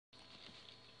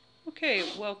Okay,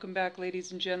 welcome back,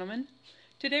 ladies and gentlemen.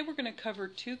 Today we're going to cover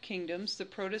two kingdoms, the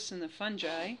protists and the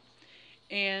fungi.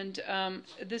 And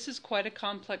this is quite a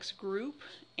complex group,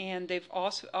 and they've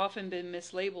also often been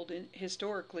mislabeled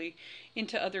historically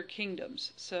into other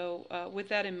kingdoms. So with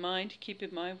that in mind, keep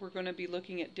in mind we're going to be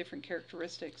looking at different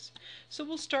characteristics. So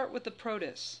we'll start with the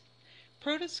protists.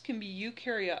 Protists can be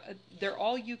eukaryotic. They're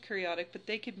all eukaryotic, but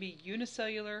they can be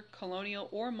unicellular, colonial,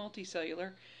 or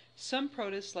multicellular. Some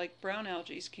protists, like brown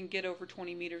algae, can get over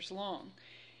 20 meters long.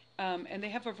 And they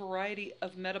have a variety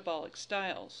of metabolic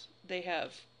styles. They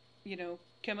have,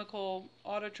 chemical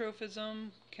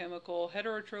autotrophism, chemical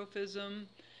heterotrophism,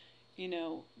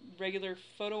 regular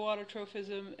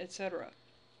photoautotrophism, etc.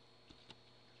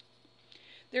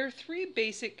 There are three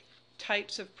basic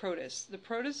types of protists. The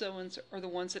protozoans are the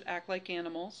ones that act like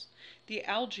animals, the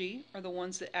algae are the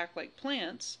ones that act like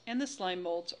plants, and the slime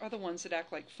molds are the ones that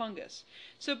act like fungus.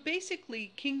 So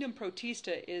basically, Kingdom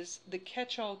Protista is the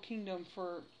catch-all kingdom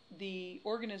for the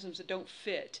organisms that don't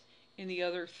fit in the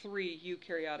other three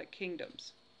eukaryotic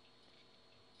kingdoms.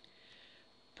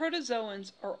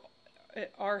 Protozoans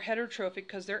are heterotrophic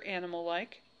because they're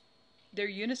animal-like. They're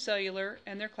unicellular,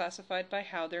 and they're classified by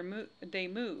how they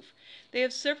move. They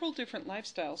have several different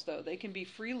lifestyles, though. They can be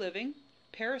free-living,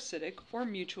 parasitic, or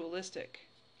mutualistic.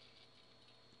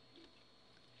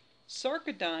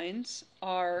 Sarcodines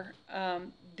are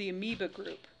the amoeba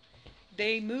group.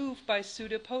 They move by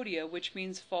pseudopodia, which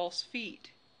means false feet.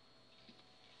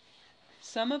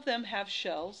 Some of them have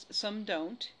shells, some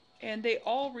don't, and they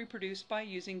all reproduce by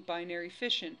using binary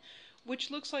fission,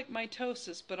 which looks like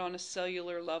mitosis but on a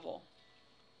cellular level.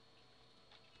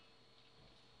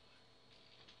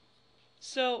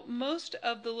 So most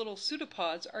of the little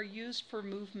pseudopods are used for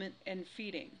movement and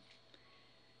feeding.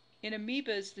 In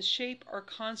amoebas, the shape are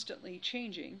constantly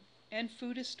changing, and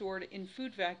food is stored in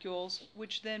food vacuoles,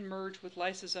 which then merge with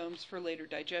lysosomes for later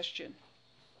digestion.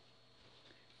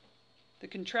 The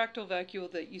contractile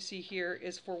vacuole that you see here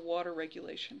is for water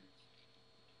regulation.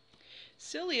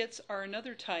 Ciliates are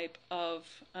another type of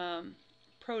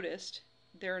protist.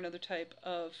 They're another type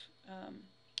of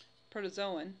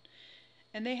protozoan.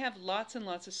 And they have lots and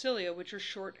lots of cilia, which are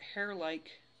short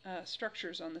hair-like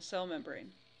structures on the cell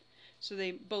membrane. So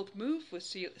they both move with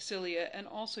cilia and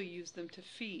also use them to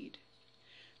feed.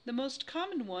 The most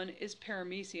common one is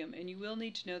paramecium, and you will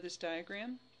need to know this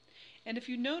diagram. And if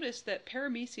you notice that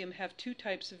paramecium have two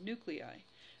types of nuclei,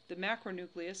 the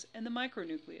macronucleus and the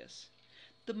micronucleus.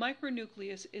 The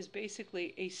micronucleus is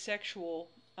basically a sexual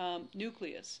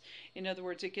nucleus. In other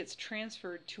words, it gets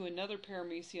transferred to another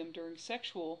paramecium during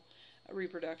sexual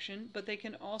reproduction, but they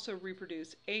can also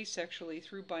reproduce asexually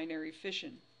through binary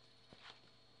fission.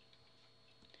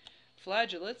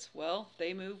 Flagellates, well,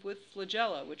 they move with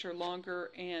flagella, which are longer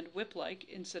and whip-like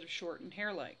instead of short and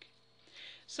hair-like.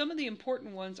 Some of the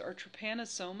important ones are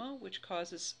trypanosoma, which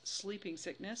causes sleeping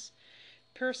sickness,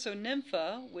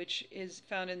 Personympha, which is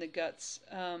found in the guts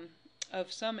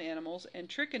of some animals, and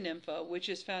Trichonympha, which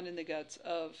is found in the guts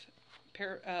of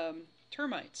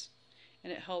termites,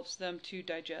 and it helps them to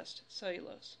digest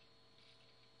cellulose.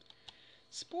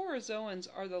 Sporozoans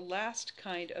are the last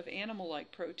kind of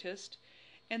animal-like protist,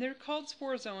 and they're called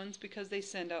sporozoans because they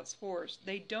send out spores.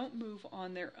 They don't move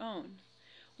on their own.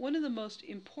 One of the most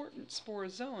important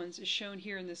sporozoans is shown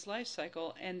here in this life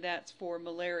cycle, and that's for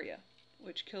malaria,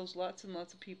 which kills lots and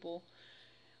lots of people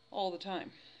all the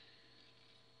time.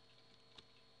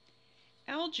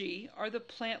 Algae are the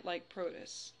plant-like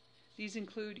protists. These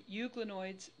include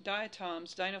euglenoids,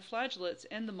 diatoms, dinoflagellates,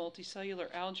 and the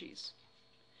multicellular algae.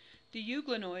 The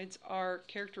euglenoids are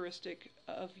characteristic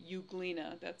of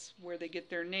euglena. That's where they get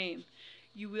their name.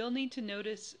 You will need to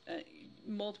notice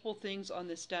multiple things on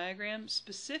this diagram,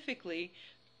 specifically,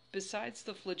 besides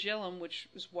the flagellum, which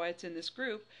is why it's in this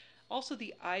group, also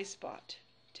the eye spot.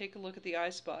 Take a look at the eye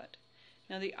spot.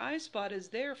 Now the eye spot is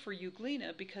there for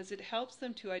euglena because it helps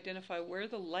them to identify where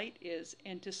the light is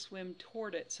and to swim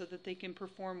toward it so that they can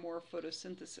perform more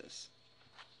photosynthesis.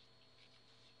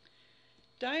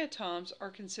 Diatoms are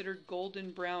considered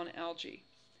golden brown algae.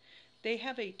 They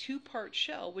have a two-part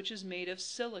shell which is made of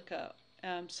silica.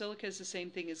 Silica is the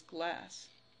same thing as glass.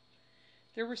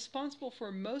 They're responsible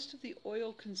for most of the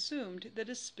oil consumed that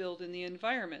is spilled in the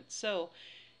environment. So,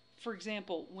 for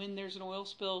example, when there's an oil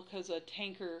spill because a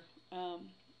tanker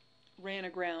ran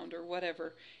aground or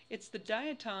whatever, it's the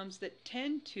diatoms that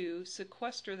tend to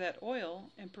sequester that oil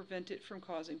and prevent it from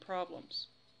causing problems.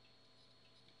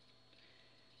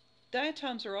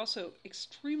 Diatoms are also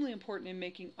extremely important in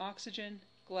making oxygen,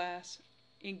 glass,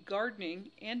 in gardening,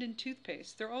 and in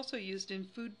toothpaste. They're also used in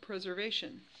food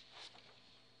preservation.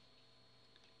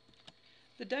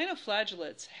 The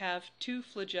dinoflagellates have two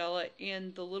flagella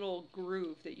in the little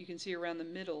groove that you can see around the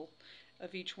middle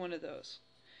of each one of those.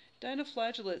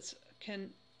 Dinoflagellates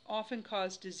can often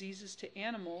cause diseases to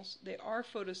animals. They are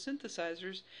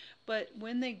photosynthesizers, but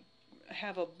when they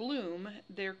have a bloom,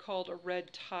 they're called a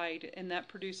red tide, and that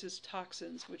produces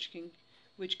toxins which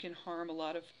can harm a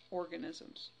lot of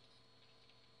organisms.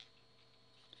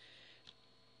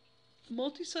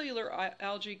 Multicellular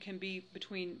algae can be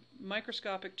between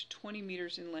microscopic to 20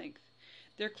 meters in length.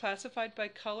 They're classified by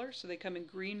color, so they come in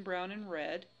green, brown, and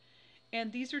red,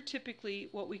 and these are typically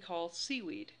what we call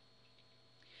seaweed.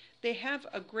 They have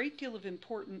a great deal of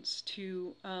importance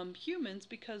to humans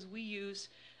because we use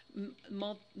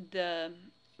the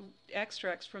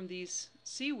extracts from these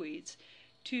seaweeds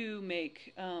to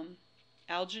make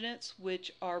alginates,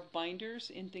 which are binders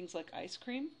in things like ice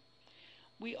cream.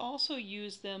 We also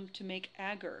use them to make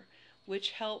agar, which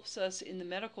helps us in the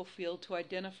medical field to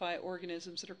identify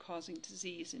organisms that are causing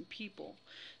disease in people.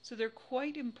 So they're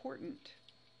quite important.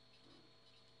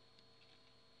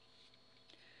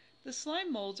 The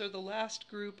slime molds are the last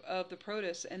group of the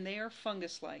protists, and they are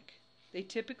fungus-like. They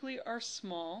typically are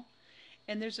small,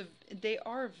 and they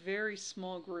are a very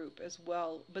small group as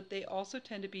well, but they also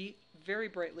tend to be very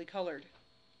brightly colored.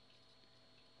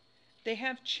 They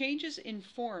have changes in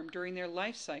form during their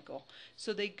life cycle,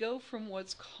 so they go from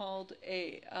what's called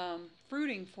a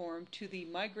fruiting form to the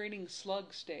migrating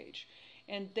slug stage,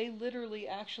 and they literally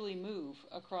actually move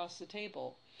across the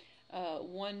table.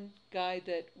 One guy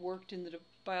that worked in the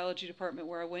biology department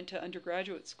where I went to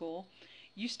undergraduate school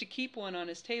used to keep one on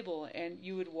his table, and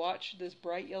you would watch this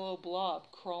bright yellow blob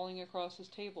crawling across his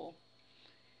table.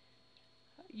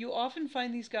 You often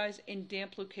find these guys in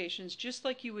damp locations, just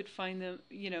like you would find them,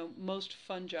 most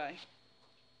fungi.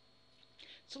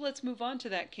 So let's move on to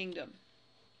that kingdom.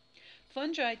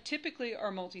 Fungi typically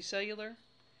are multicellular.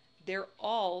 They're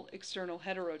all external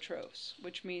heterotrophs,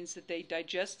 which means that they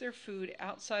digest their food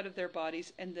outside of their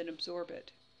bodies and then absorb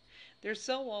it. Their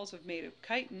cell walls are made of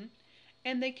chitin,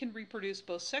 and they can reproduce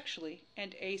both sexually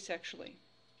and asexually.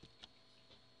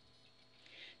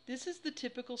 This is the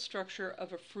typical structure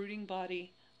of a fruiting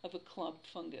body of a club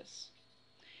fungus.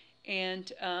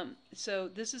 And so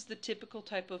this is the typical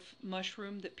type of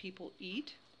mushroom that people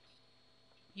eat.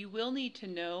 You will need to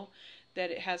know that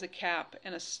it has a cap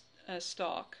and a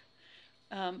stalk.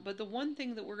 But the one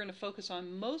thing that we're going to focus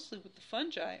on mostly with the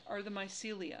fungi are the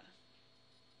mycelia.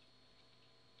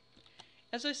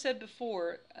 As I said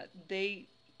before, they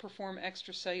perform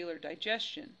extracellular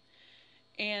digestion,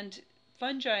 and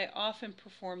fungi often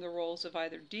perform the roles of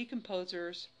either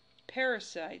decomposers,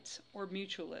 parasites, or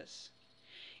mutualists.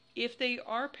 If they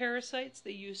are parasites,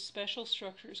 they use special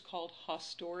structures called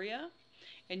haustoria,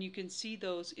 and you can see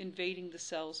those invading the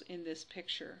cells in this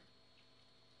picture.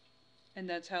 And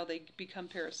that's how they become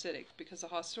parasitic, because the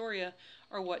haustoria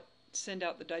are what send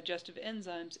out the digestive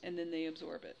enzymes, and then they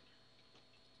absorb it.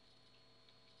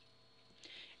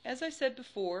 As I said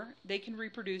before, they can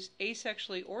reproduce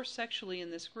asexually or sexually in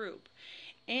this group.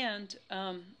 And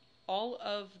all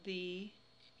of the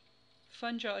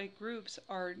fungi groups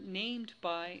are named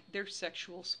by their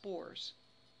sexual spores.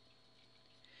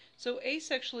 So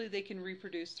asexually, they can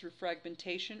reproduce through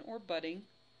fragmentation or budding,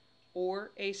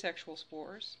 or asexual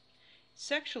spores.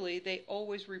 Sexually, they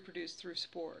always reproduce through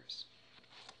spores.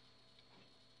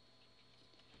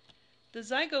 The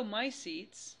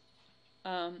zygomycetes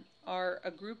are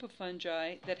a group of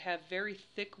fungi that have very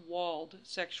thick-walled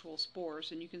sexual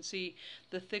spores, and you can see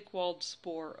the thick-walled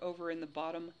spore over in the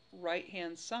bottom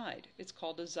right-hand side. It's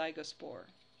called a zygospore.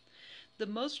 The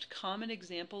most common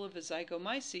example of a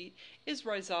zygomycete is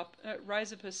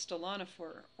Rhizopus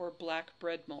stolonifer, or black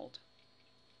bread mold.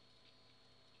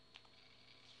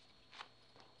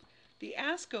 The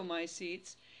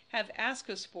ascomycetes have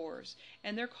ascospores,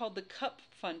 and they're called the cup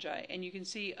fungi, and you can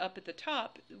see up at the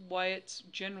top why it's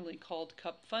generally called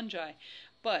cup fungi.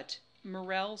 But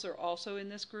morels are also in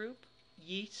this group.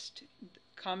 Yeast,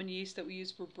 common yeast that we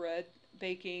use for bread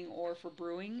baking or for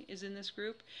brewing, is in this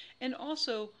group, and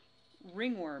also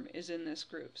ringworm is in this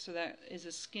group, so that is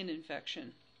a skin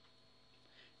infection.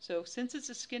 So since it's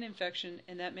a skin infection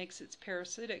and that makes it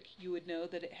parasitic, you would know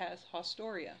that it has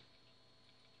haustoria.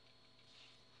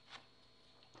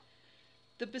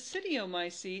 The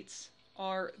basidiomycetes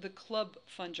are the club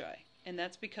fungi, and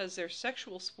that's because their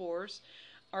sexual spores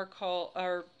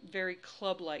are very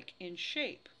club-like in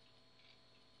shape.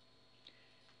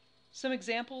 Some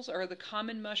examples are the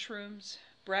common mushrooms,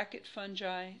 bracket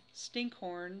fungi,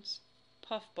 stinkhorns,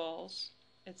 puffballs,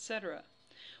 etc.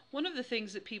 One of the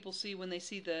things that people see when they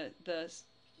see the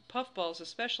puffballs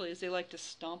especially is they like to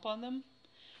stomp on them.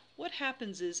 what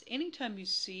happens is anytime you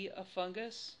see a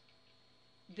fungus,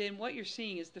 then what you're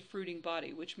seeing is the fruiting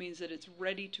body, which means that it's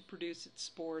ready to produce its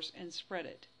spores and spread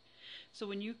it. So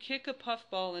when you kick a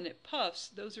puffball and it puffs,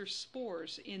 those are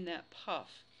spores in that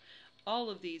puff. All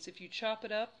of these, if you chop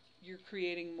it up, you're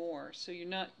creating more. So you're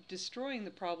not destroying the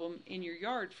problem in your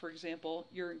yard, for example,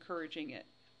 you're encouraging it.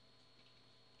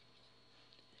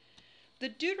 The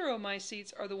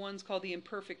deuteromycetes are the ones called the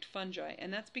imperfect fungi,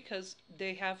 and that's because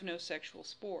they have no sexual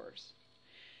spores.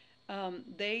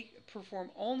 They perform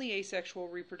only asexual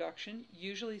reproduction,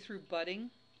 usually through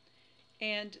budding,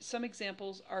 and some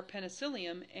examples are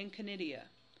penicillium and conidia.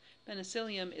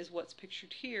 Penicillium is what's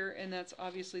pictured here, and that's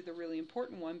obviously the really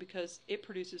important one because it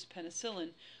produces penicillin,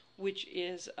 which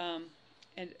is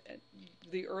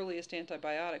the earliest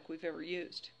antibiotic we've ever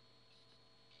used.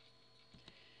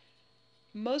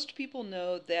 Most people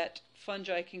know that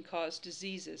fungi can cause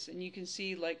diseases, and you can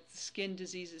see like skin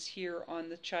diseases here on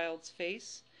the child's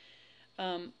face.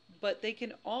 But they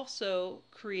can also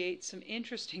create some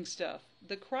interesting stuff.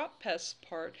 The crop pests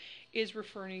part is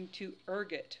referring to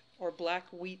ergot, or black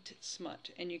wheat smut,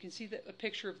 and you can see a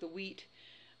picture of the wheat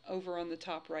over on the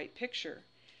top right picture.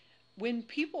 When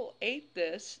people ate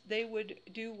this, they would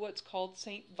do what's called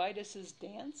St. Vitus's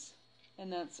dance,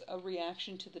 and that's a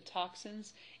reaction to the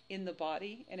toxins in the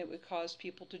body, and it would cause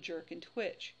people to jerk and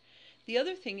twitch. The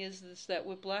other thing is that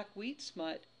with black wheat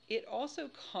smut, it also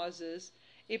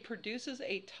produces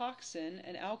a toxin,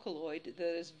 an alkaloid,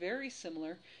 that is very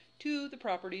similar to the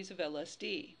properties of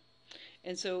LSD.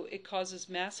 And so it causes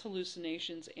mass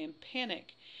hallucinations and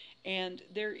panic. And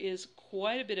there is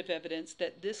quite a bit of evidence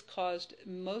that this caused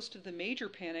most of the major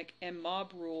panic and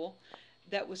mob rule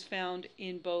that was found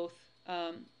in both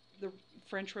the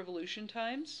French Revolution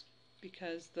times,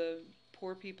 because the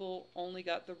poor people only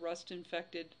got the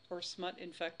rust-infected or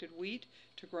smut-infected wheat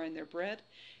to grind their bread,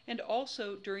 and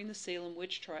also during the Salem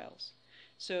witch trials.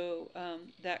 So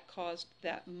that caused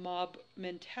that mob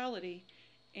mentality,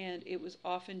 and it was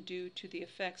often due to the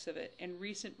effects of it. And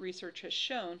recent research has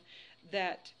shown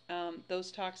that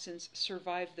those toxins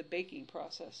survived the baking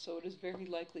process, so it is very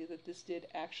likely that this did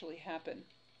actually happen.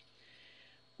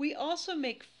 We also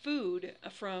make food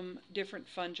from different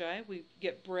fungi. We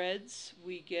get breads,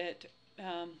 we get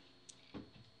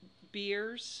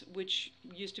beers, which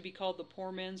used to be called the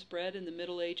poor man's bread in the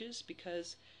Middle Ages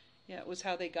because it was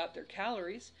how they got their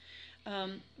calories.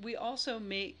 We also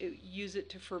use it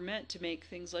to ferment to make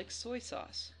things like soy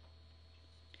sauce.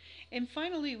 And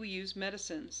finally, we use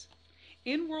medicines.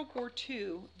 In World War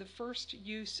II, the first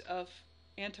use of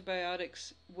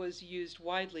antibiotics was used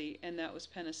widely, and that was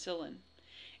penicillin.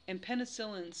 And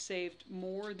penicillin saved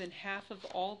more than half of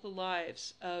all the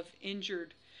lives of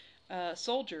injured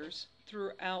soldiers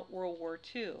throughout World War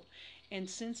II. And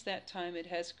since that time, it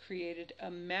has created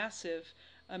a massive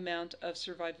amount of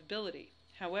survivability.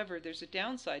 However, there's a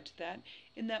downside to that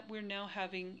in that we're now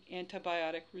having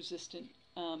antibiotic-resistant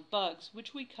bugs,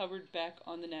 which we covered back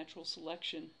on the natural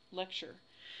selection lecture.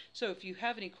 So if you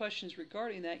have any questions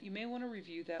regarding that, you may want to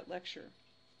review that lecture.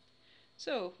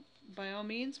 So, by all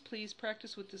means, please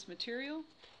practice with this material,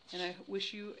 and I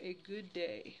wish you a good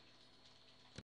day.